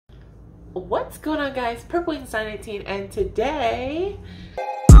What's going on, guys? Purple Wings 918, and today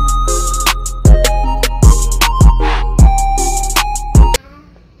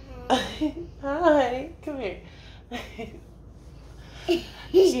hi, come here.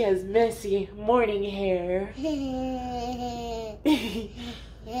 She has messy morning hair.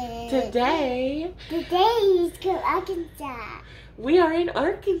 Today is Arkansas. we are in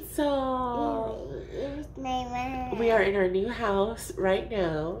Arkansas. We are in our new house right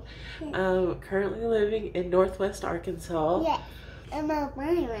now. Currently living in Northwest Arkansas. Yeah, I'm a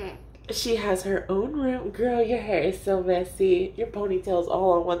mama. She has her own room. Girl, your hair is so messy. Your ponytail's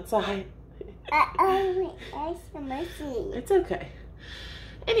all on one side. That's messy. It's okay.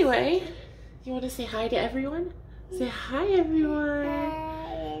 Anyway, you want to say hi to everyone? Say hi, everyone.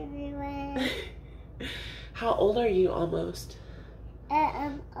 Hi, everyone. How old are you almost?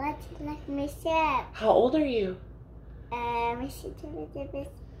 What's like myself? How old are you? You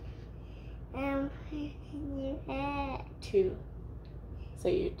had 2. So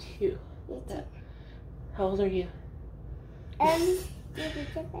you're 2. How old are you?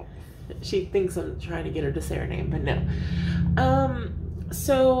 She thinks I'm trying to get her to say her name, but no.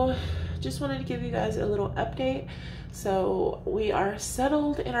 So just wanted to give you guys a little update. So we are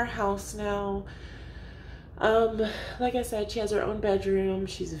settled in our house now. Like I said, she has her own bedroom.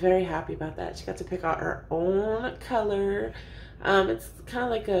 She's very happy about that. She got to pick out her own color. It's kind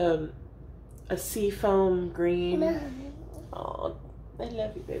of like a seafoam green. Oh, I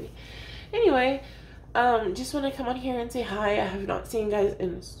love you, baby. Anyway, just want to come on here and say hi. I have not seen you guys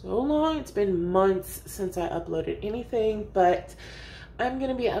in so long. It's been months since I uploaded anything, but I'm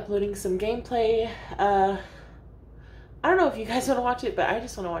gonna be uploading some gameplay. I don't know if you guys want to watch it, but I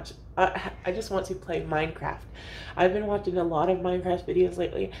just want to watch. I just want to play Minecraft. I've been watching a lot of Minecraft videos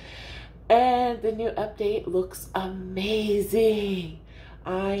lately, and the new update looks amazing.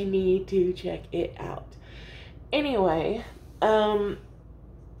 I need to check it out. Anyway,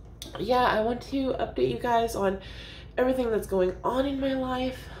 yeah, I want to update you guys on everything that's going on in my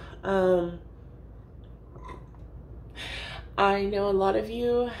life. I know a lot of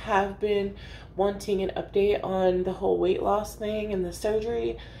you have been wanting an update on the whole weight loss thing and the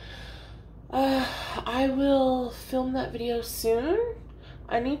surgery. I will film that video soon.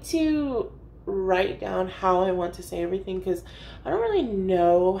 I need to write down how I want to say everything, because I don't really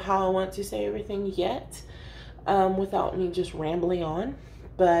know how I want to say everything yet, without me just rambling on.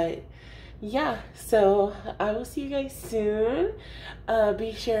 But yeah, so I will see you guys soon.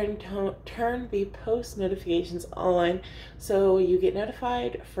 Be sure and turn the post notifications on so you get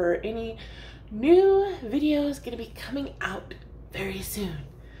notified for any new videos gonna be coming out very soon.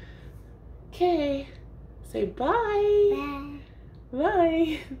 Okay, say bye. Bye.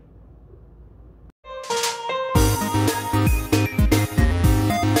 Bye.